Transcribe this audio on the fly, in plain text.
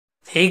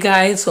Hey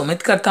guys,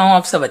 उम्मीद करता हूँ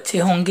आप सब अच्छे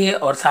होंगे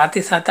और साथ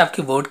ही साथ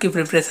आपकी बोर्ड की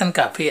प्रिपरेशन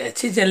काफ़ी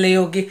अच्छी चल रही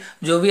होगी।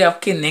 जो भी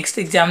आपके नेक्स्ट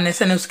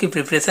एग्जामिनेशन है उसकी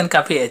प्रिपरेशन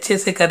काफ़ी अच्छे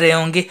से कर रहे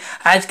होंगे।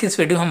 आज की इस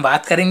वीडियो में हम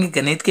बात करेंगे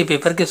गणित के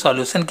पेपर के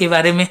सॉल्यूशन के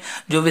बारे में,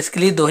 जो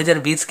बेसिकली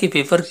 2020 के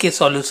पेपर के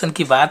सॉल्यूशन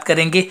की बात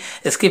करेंगे।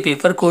 इसके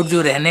पेपर कोड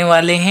जो रहने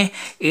वाले हैं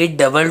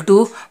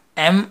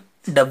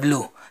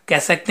 822MW, कह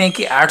सकते हैं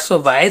कि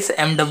 822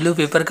 MW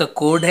पेपर का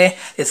कोड है।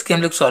 इसके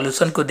हम लोग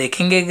सॉल्यूशन को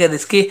देखेंगे। अगर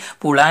इसके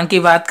पूर्णांक की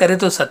बात करें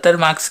तो 70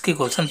 मार्क्स के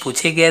क्वेश्चन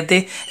पूछे गए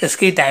थे।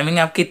 इसकी टाइमिंग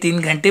आपकी 3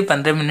 घंटे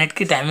 15 मिनट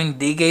की टाइमिंग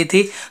दी गई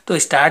थी। तो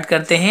स्टार्ट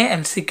करते हैं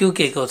MCQ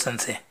के क्वेश्चन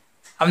से।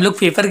 हम लोग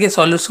पेपर के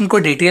सॉल्यूशन को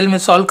डिटेल में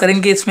सॉल्व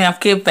करेंगे। इसमें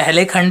आपके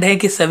पहले खंड है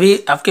कि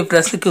सभी आपके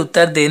प्रश्न के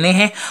उत्तर देने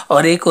हैं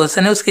और एक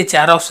क्वेश्चन है उसके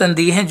 4 ऑप्शन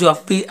दिए हैं। जो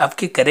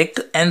आपके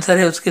करेक्ट आंसर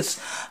है उसके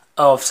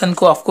ऑप्शन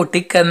को आपको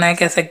टिक करना है,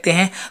 कह सकते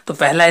हैं। तो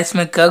पहला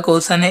इसमें क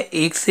क्वेश्चन है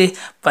 1 से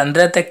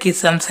 15 तक की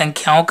सम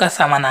संख्याओं का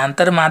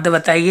समानांतर माध्य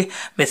बताइए।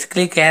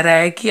 बेसिकली कह रहा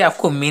है कि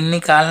आपको मीन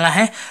निकालना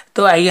है।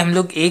 तो आइए हम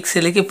लोग 1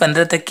 से लेकर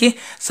 15 तक की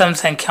सम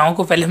संख्याओं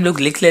को पहले हम लोग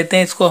लिख लेते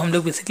हैं। इसको हम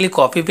लोग बेसिकली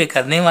कॉपी पे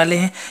करने वाले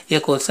हैं। ये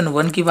क्वेश्चन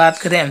 1 की बात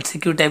करें,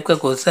 MCQ टाइप का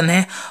क्वेश्चन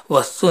है,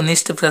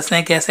 वस्तुनिष्ठ प्रश्न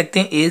है, कह सकते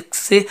हैं। 1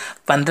 से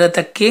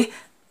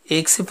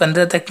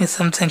 15 तक में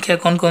सम संख्या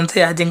कौन कौन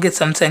से आ जाएंगे।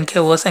 सम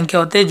संख्या वो संख्या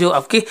होते हैं जो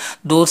आपके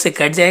 2 से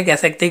कट जाए, कह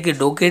सकते हैं कि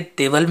 2 के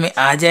टेबल में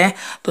आ जाए।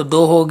 तो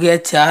 2 हो गया,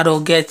 4 हो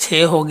गया,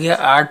 6 हो गया,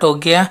 8 हो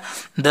गया,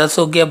 10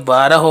 हो गया,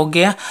 12 हो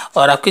गया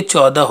और आपके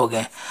 14 हो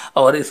गए।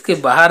 और इसके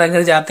बाहर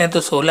अगर जाते हैं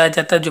तो 16 आ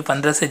जाता है, जो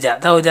 15 से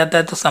ज़्यादा हो जाता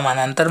है। तो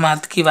समानांतर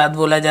माध्य की बात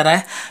बोला जा रहा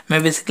है।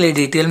 मैं बेसिकली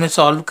डिटेल में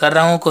सॉल्व कर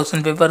रहा हूँ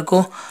क्वेश्चन पेपर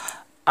को।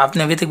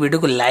 आपने अभी तक वीडियो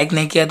को लाइक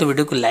नहीं किया तो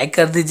वीडियो को लाइक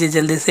कर दीजिए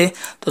जल्दी से।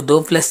 तो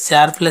 2 +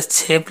 4 +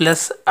 6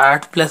 +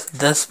 8 +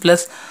 10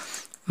 +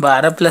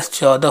 12 +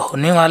 14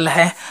 होने वाला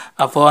है।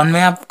 अपॉन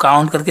में आप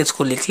काउंट करके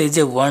इसको लिख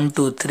लीजिए 1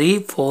 2 3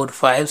 4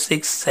 5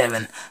 6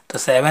 7। तो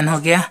 7 हो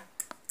गया।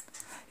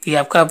 ये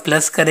आपका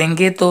प्लस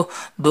करेंगे तो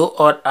 2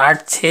 और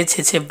 8 6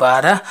 6 6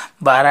 12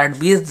 12 8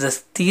 20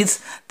 10 30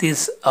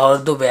 30 और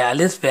 2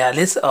 42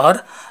 42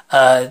 और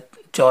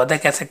 14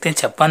 कह सकते हैं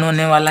 56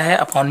 होने वाला है।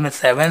 अपॉन में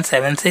 7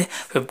 7 से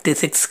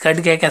 56 कट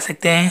गया, कह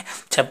सकते हैं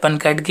 56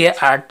 कट गया।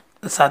 8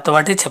 7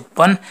 8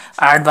 56,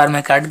 8 बार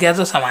में कट गया।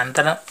 तो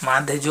समांतर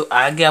माध्य जो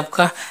आ गया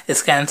आपका,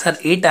 इसका आंसर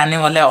 8 आने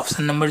वाला है।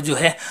 ऑप्शन नंबर जो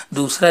है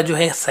दूसरा जो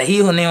है सही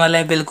होने वाला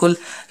है बिल्कुल।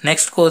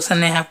 नेक्स्ट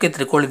क्वेश्चन है आपके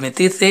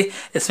त्रिकोणमिति से।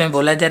 इसमें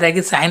बोला जा रहा है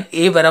कि sin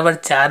A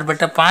 =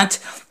 4/5।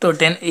 तो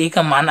tan A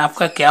का मान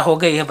आपका क्या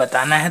होगा यह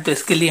बताना है। तो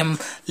इसके लिए हम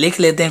लिख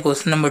लेते हैं।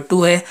 क्वेश्चन नंबर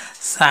 2 है,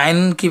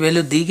 साइन की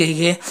वैल्यू दी गई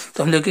है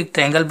तो हम लोग एक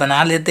ट्रायंगल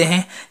बना लेते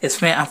हैं।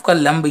 इसमें आपका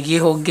लंब ये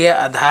हो गया,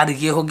 आधार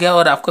ये हो गया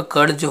और आपका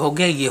कर्ण जो हो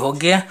गया ये हो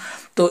गया।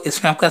 तो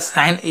इसमें आपका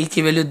sin A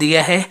की वैल्यू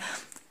दिया है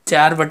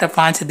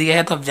 4/5 दिया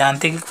है। तो आप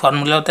जानते हैं कि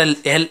फॉर्मूला होता है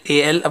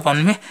LAL अपॉन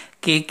में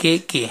K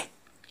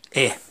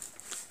A।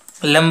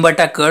 लंब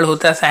बटा कर्ण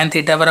होता है sin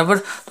थीटा बराबर।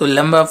 तो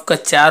लंब आपका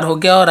 4 हो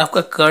गया और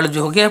आपका कर्ण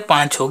जो हो गया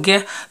 5 हो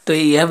गया। तो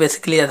यह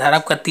बेसिकली आधार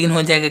आपका 3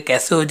 हो जाएगा।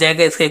 कैसे हो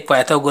जाएगा, इसका एक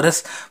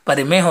पाइथागोरस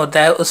प्रमेय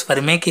होता है। उस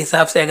प्रमेय के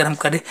हिसाब से अगर हम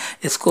करें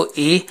इसको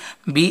A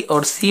B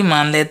और C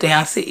मान ले तो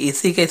यहाँ से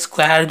AC का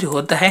स्क्वायर जो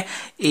होता है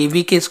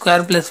AB के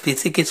स्क्वायर प्लस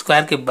BC के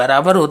स्क्वायर के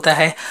बराबर होता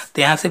है।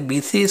 तो यहाँ से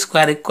BC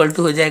स्क्वायर इक्वल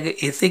टू हो जाएगा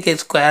AC का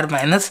स्क्वायर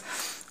माइनस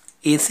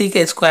AC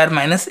का स्क्वायर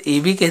माइनस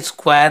AB का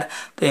स्क्वायर।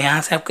 तो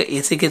यहाँ से आपका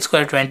AC का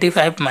स्क्वायर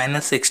 25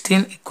 माइनस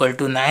 16 इक्वल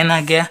टू 9 आ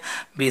गया।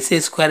 BC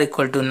square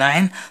equal to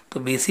 9। तो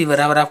BC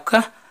बराबर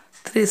आपका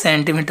 3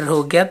 सेंटीमीटर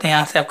हो गया। तो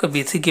यहाँ से आपका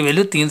BC की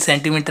वैल्यू 3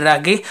 सेंटीमीटर आ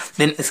गई।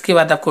 देन इसके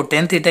बाद आपको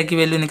tan थीटा की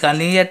वैल्यू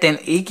निकालनी है या tan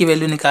A की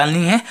वैल्यू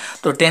निकालनी है।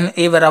 तो tan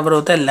A बराबर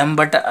होता है लंब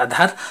बटा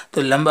आधार।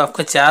 तो लंब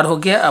आपका 4 हो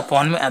गया,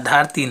 अपॉन में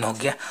आधार 3 हो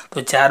गया।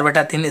 तो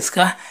 4/3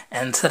 इसका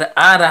आंसर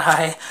आ रहा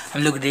है।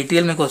 हम लोग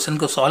डिटेल में क्वेश्चन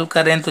को सॉल्व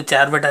कर रहे हैं। तो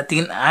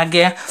 4/3 आ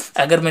गया।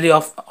 अगर मेरी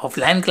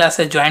ऑफलाइन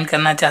क्लासेस ज्वाइन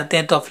करना चाहते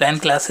हैं तो ऑफलाइन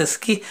क्लासेस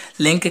की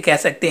लिंक कह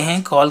सकते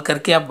हैं, कॉल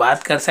करके आप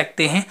बात कर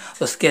सकते हैं,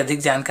 उसकी अधिक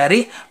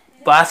जानकारी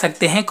पा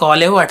सकते हैं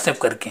कॉल या व्हाट्सएप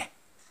करके।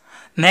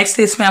 नेक्स्ट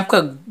इसमें आपका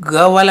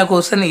ग वाला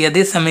क्वेश्चन,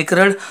 यदि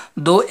समीकरण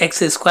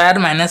 2x²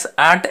 -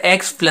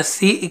 8x +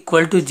 c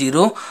 =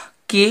 0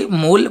 के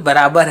मूल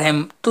बराबर है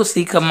तो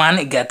c का मान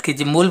ज्ञात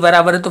कीजिए। मूल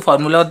बराबर है तो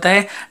फॉर्मूला होता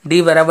है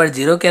d =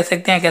 0 कह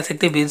सकते हैं,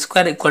 b²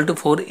 =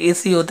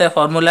 4ac होता है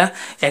फॉर्मूला,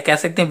 या कह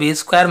सकते हैं b²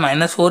 -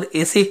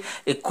 4ac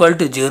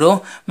 = 0।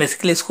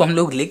 बेसिकली इसको हम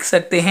लोग लिख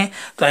सकते हैं।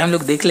 तो हम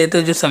लोग देख लेते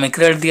हैं जो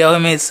समीकरण दिया हुआ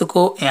है। मैं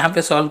इसको यहाँ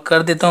पे सॉल्व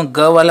कर देता हूँ। ग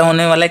वाला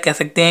होने वाला है, कह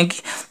सकते हैं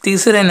कि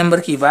तीसरे नंबर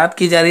की बात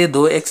की जा रही है।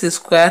 2x² -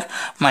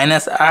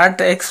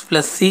 8x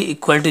 + c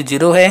 =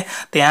 0 है।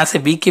 तो यहाँ से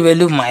b की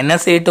वैल्यू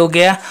 -8 हो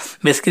गया।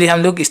 बेसिकली हम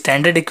लोग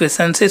स्टैंडर्ड इक्वेशन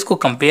से इसको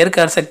कंपेयर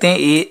कर सकते हैं।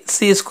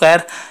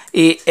 ax² +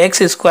 bx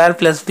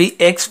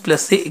 +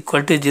 c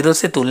 = 0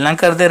 से तुलना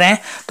कर दे रहे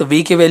हैं। तो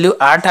b की वैल्यू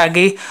 8 आ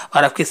गई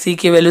और आपकी c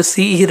की वैल्यू c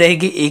ही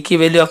रहेगी। a की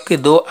वैल्यू आपकी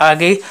 2 आ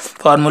गई।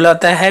 फॉर्मूला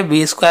होता है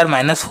b² -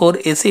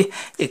 4ac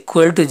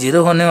 = 0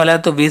 होने वाला है।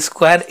 तो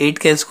b² 8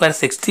 का स्क्वायर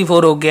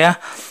 64 हो गया,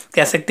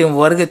 कह सकते हैं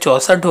वर्ग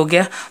 64 हो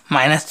गया।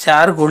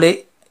 -4 ×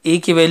 ए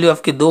की वैल्यू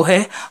आपकी 2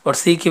 है और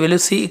सी की वैल्यू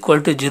सी इक्वल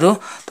टू 0,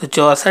 तो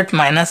 64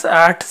 माइनस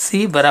 8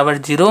 सी बराबर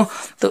 0,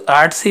 तो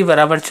 8 सी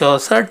बराबर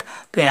 64।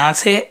 तो यहाँ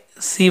से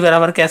सी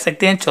बराबर कह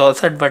सकते हैं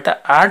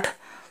 64/8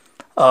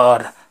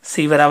 और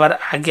सी बराबर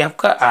आ गया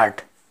आपका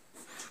 8।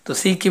 तो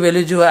सी की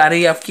वैल्यू जो आ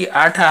रही है आपकी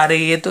 8 आ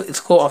रही है। तो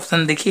इसको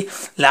ऑप्शन देखिए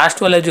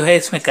लास्ट वाला जो है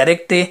इसमें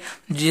करेक्ट है।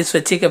 जिस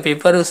बच्चे का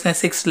पेपर है उसने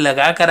 6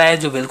 लगा कर आया,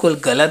 जो बिल्कुल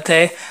गलत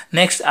है।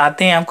 नेक्स्ट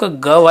आते हैं आपका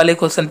ग वाले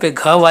क्वेश्चन पे।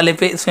 घ वाले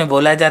पे इसमें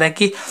बोला जा रहा है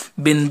कि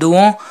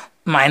बिंदुओं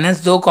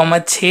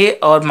 -2,6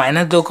 और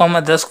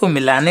 -2,10 को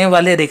मिलाने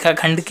वाले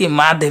रेखाखंड की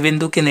माध्य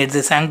बिंदु के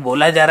निर्देशांक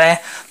बोला जा रहा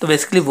है। तो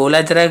बेसिकली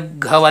बोला जा रहा है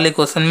घ वाले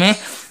क्वेश्चन में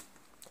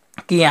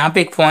कि यहाँ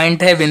पे एक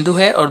पॉइंट है, बिंदु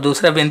है, और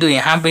दूसरा बिंदु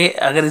यहाँ पे,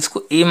 अगर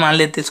इसको ए मान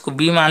लेते इसको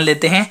बी मान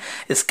लेते हैं।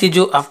 इसकी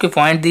जो आपके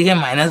पॉइंट दी है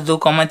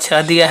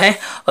 -2,6 दिया है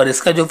और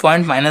इसका जो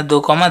पॉइंट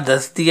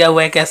 -2,10 दिया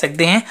हुआ है कह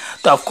सकते हैं।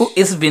 तो आपको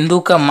इस बिंदु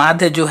का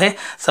माध्य जो है,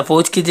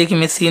 सपोज कीजिए कि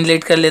मैं सीन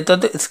लेट कर लेता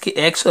हूँ, तो इसकी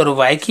एक्स और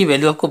वाई की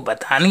वैल्यू आपको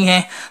बतानी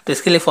है। तो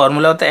इसके लिए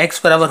फॉर्मूला होता है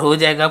एक्स बराबर हो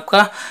जाएगा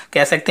आपका,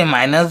 कह सकते हैं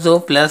 -2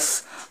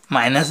 प्लस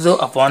 -2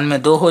 अपॉन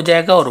में 2 हो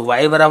जाएगा और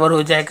y बराबर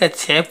हो जाएगा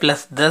 6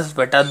 +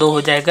 10/2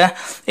 हो जाएगा।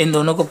 इन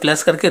दोनों को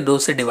प्लस करके 2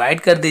 से डिवाइड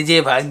कर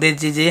दीजिए, भाग दे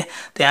दीजिए,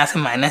 तो यहाँ से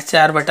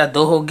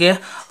 -4/2 हो गया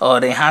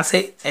और यहाँ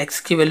से x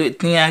की वैल्यू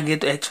इतनी आ गई,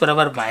 तो x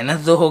बराबर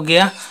 -2 हो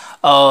गया।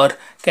 और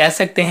कह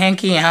सकते हैं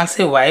कि यहाँ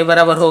से y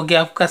बराबर हो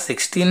गया आपका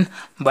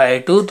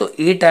 16/2, तो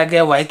 8 आ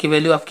गया, y की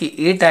वैल्यू आपकी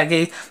 8 आ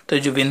गई। तो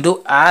जो बिंदु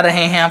आ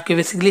रहे हैं आपके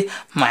बेसिकली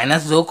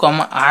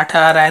 -2,8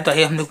 आ रहा है। तो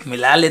आइए हम लोग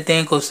मिला लेते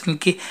हैं क्वेश्चन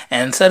की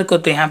आंसर को।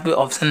 तो यहाँ पे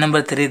ऑप्शन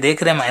नंबर 3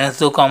 देख रहे हैं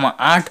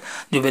 -2,8,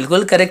 जो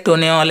बिल्कुल करेक्ट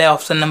होने वाला है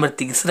ऑप्शन नंबर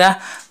तीसरा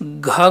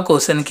घ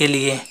क्वेश्चन के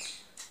लिए।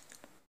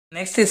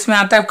 नेक्स्ट इसमें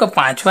आता है आपका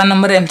 5वां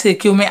नंबर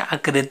MCQ में।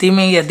 आकृति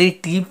में यदि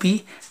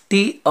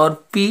टी और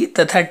P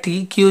तथा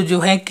TQ जो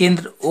है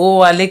केंद्र O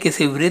वाले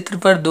किसी वृत्त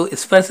पर दो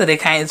स्पर्श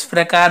रेखाएं इस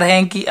प्रकार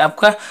हैं कि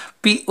आपका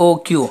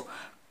POQ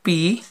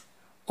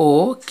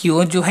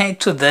जो है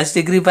 110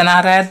 डिग्री बना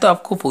रहा है। तो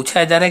आपको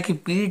पूछा जा रहा है कि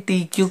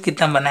PTQ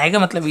कितना बनाएगा,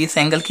 मतलब इस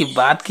एंगल की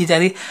बात की जा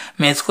रही।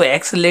 मैं इसको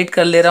एक्स लेट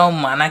कर ले रहा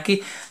हूँ, माना कि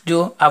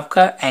जो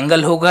आपका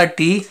एंगल होगा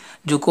T,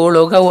 जो कोण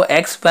होगा वो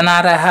x बना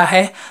रहा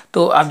है।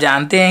 तो आप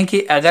जानते हैं कि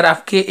अगर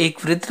आपके एक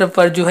वृत्त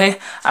पर जो है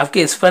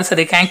आपके स्पर्श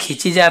रेखाएं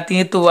खींची जाती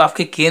हैं, तो वो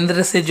आपके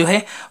केंद्र से जो है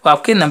वो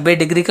आपके 90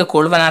 डिग्री का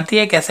कोण बनाती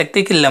है। कह सकते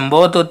हैं कि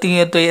लंबवत होती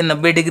है। तो ये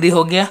 90 डिग्री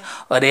हो गया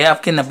और ये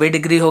आपके 90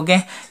 डिग्री हो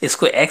गए।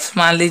 इसको x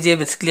मान लीजिए।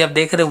 बेसिकली आप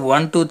देख रहे हो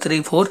 1 2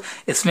 3 4,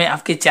 इसमें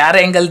आपके 4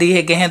 एंगल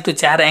दिए गए हैं। तो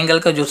 4 एंगल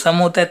का जो सम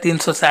होता है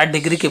 360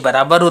 डिग्री के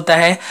बराबर होता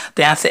है।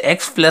 तो यहाँ से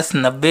x +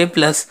 90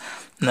 +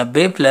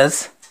 90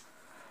 +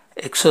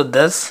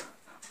 110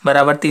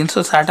 बराबर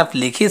 360 आप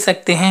लिख ही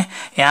सकते हैं।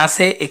 यहाँ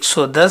से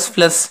 110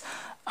 प्लस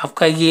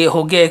आपका ये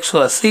हो गया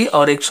 180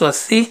 और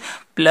 180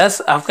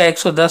 प्लस आपका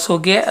 110 हो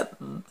गया,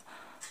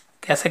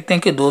 कह सकते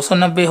हैं कि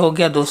 290 हो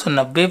गया।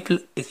 290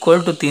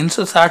 इक्वल टू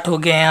 360 हो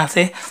गया यहाँ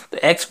से। तो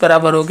x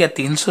बराबर हो गया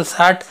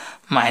 360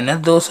 -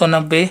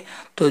 290।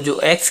 तो जो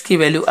x की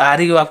वैल्यू आ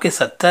रही है वो आपके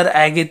 70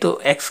 आएगी।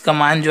 तो x का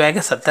मान जो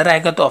आएगा 70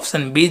 आएगा। तो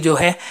ऑप्शन बी जो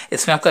है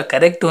इसमें आपका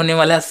करेक्ट होने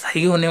वाला,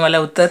 सही होने वाला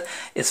उत्तर।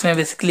 इसमें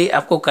बेसिकली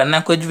आपको करना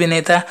कुछ भी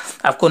नहीं था।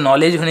 आपको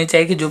नॉलेज होनी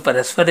चाहिए कि जो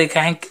परस्पर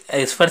रेखाएं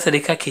स्पर्श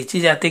रेखा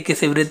खींची जाती है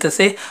किसी वृत्त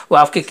से, वो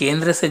आपके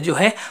केंद्र से जो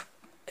है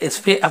इस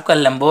पे आपका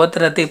लंबवत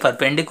रहते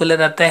परपेंडिकुलर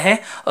रहता है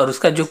और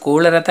उसका जो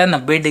कोण रहता है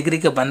 90 डिग्री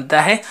का बनता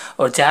है।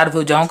 और 4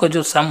 भुजाओं का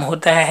जो सम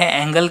होता है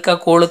एंगल का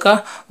कोण का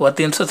वह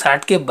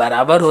 360 के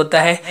बराबर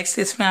होता है। नेक्स्ट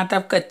इसमें आता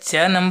है आपका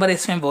 6 नंबर।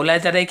 इसमें बोला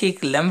जा रहा है कि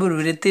एक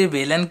लंबवृत्तीय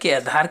बेलन के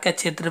आधार का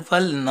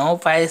क्षेत्रफल 9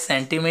 पाई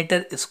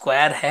सेंटीमीटर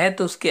स्क्वायर है,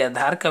 तो उसके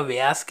आधार का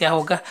व्यास क्या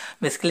होगा।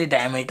 बेसिकली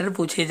डायमीटर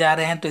पूछे जा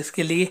रहे हैं। तो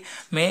इसके लिए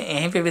मैं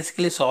यहीं पे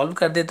बेसिकली सॉल्व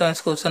कर देता हूँ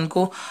इस क्वेश्चन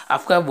को।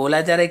 आपका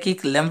बोला जा रहा है कि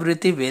एक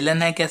लंबवृत्तीय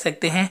बेलन है, कह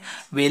सकते हैं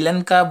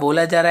बेलन का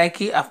बोला जा रहा है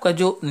कि आपका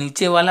जो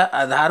नीचे वाला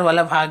आधार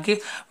वाला भाग है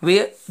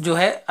वे जो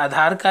है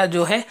आधार का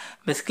जो है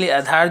बेसिकली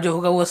आधार जो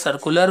होगा वो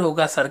सर्कुलर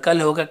होगा,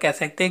 सर्कल होगा, कह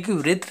सकते हैं कि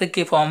वृत्त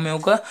के फॉर्म में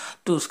होगा।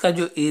 तो उसका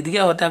जो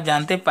एरिया होता है आप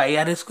जानते हैं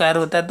πr²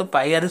 होता है। तो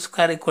πr²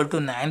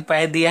 = 9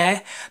 पाई दिया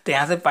है। तो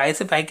यहाँ से पाई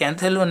से पाई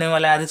कैंसिल होने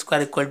वाला है,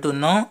 r² =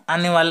 9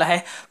 आने वाला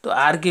है। तो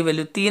r की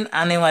वैल्यू 3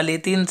 आने वाली है,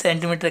 3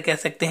 सेंटीमीटर कह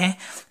सकते हैं।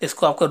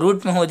 इसको आपका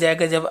रूट में हो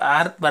जाएगा, जब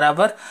r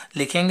बराबर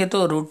लिखेंगे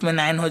तो रूट में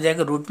 9 हो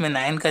जाएगा। रूट में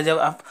 9 का जब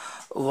आप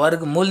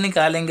वर्गमूल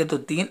निकालेंगे तो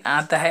 3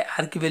 आता है,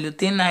 r की वैल्यू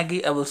 3 आ गई।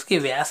 अब उसके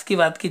व्यास की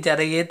बात की जा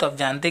रही है। तो आप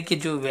जानते हैं कि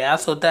जो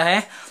व्यास होता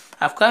है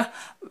आपका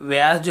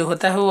व्यास जो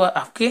होता है वो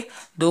आपके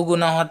 2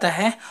 गुना होता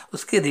है,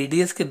 उसके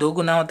रेडियस के 2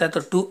 गुना होता है।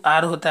 तो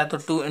 2r होता है। तो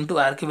 2 ×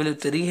 r की वैल्यू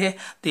 3 है।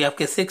 तो ये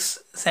आपके 6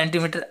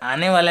 सेंटीमीटर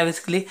आने वाला है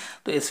बेसिकली।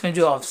 तो इसमें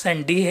जो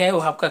ऑप्शन डी है वो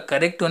आपका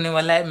करेक्ट होने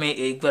वाला है। मैं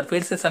एक बार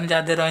फिर से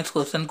समझा दे रहा हूँ इस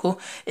क्वेश्चन को।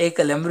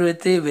 एक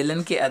लंबवृत्तीय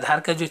बेलन के आधार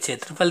का जो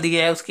क्षेत्रफल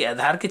दिया है उसके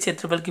आधार के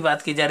क्षेत्रफल की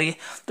बात की जा रही है।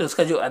 तो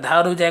उसका जो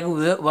आधार हो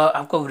जाएगा वह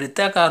आपको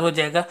वृत्ताकार हो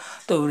जाएगा।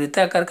 तो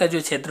वृत्ताकार का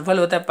जो क्षेत्रफल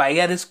होता है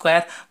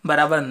πr²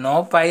 बराबर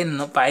 9 पाई,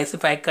 पाई से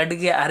पाई कट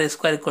गया, r²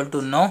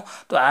 = 9।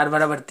 तो r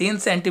बराबर 3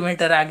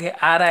 सेंटीमीटर आगे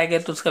r आएगा।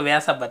 तो उसका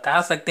व्यास आप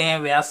बता सकते हैं,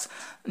 व्यास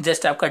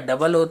जस्ट आपका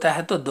डबल होता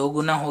है तो 2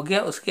 गुना हो गया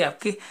उसकी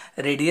आपकी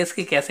रेडियस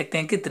की कह सकते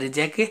हैं कि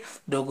त्रिज्या के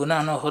 2 गुना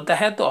होता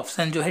है। तो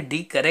ऑप्शन जो है डी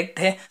करेक्ट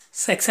है।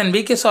 सेक्शन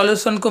बी के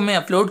सॉल्यूशन को मैं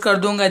अपलोड कर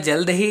दूंगा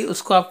जल्द ही,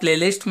 उसको आप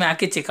प्लेलिस्ट में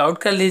आके चेकआउट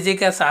कर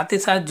लीजिएगा। साथ ही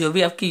साथ जो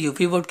भी आपकी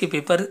यूपी बोर्ड के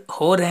पेपर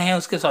हो रहे हैं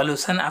उसके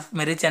सॉल्यूशन आप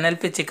मेरे चैनल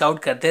पे चेकआउट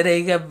करते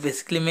रहिएगा।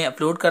 बेसिकली मैं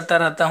अपलोड करता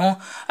रहता हूं।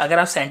 अगर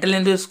आप सेंट्रल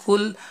हिंदू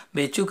स्कूल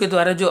बेचू के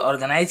द्वारा जो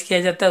ऑर्गेनाइज किया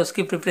जाता है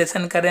उसकी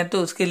प्रिपरेशन करें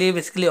तो उसके लिए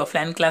बेसिकली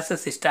ऑफलाइन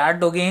क्लासेस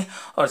स्टार्ट हो गई हैं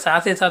और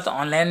साथ ही साथ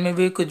ऑनलाइन में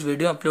भी कुछ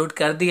वीडियो अपलोड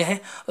कर दिया है,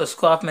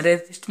 उसको आप मेरे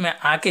लिस्ट में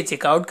आके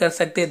चेकआउट कर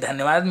सकते हैं।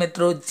 धन्यवाद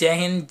मित्रों, जय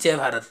हिंद जय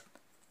भारत।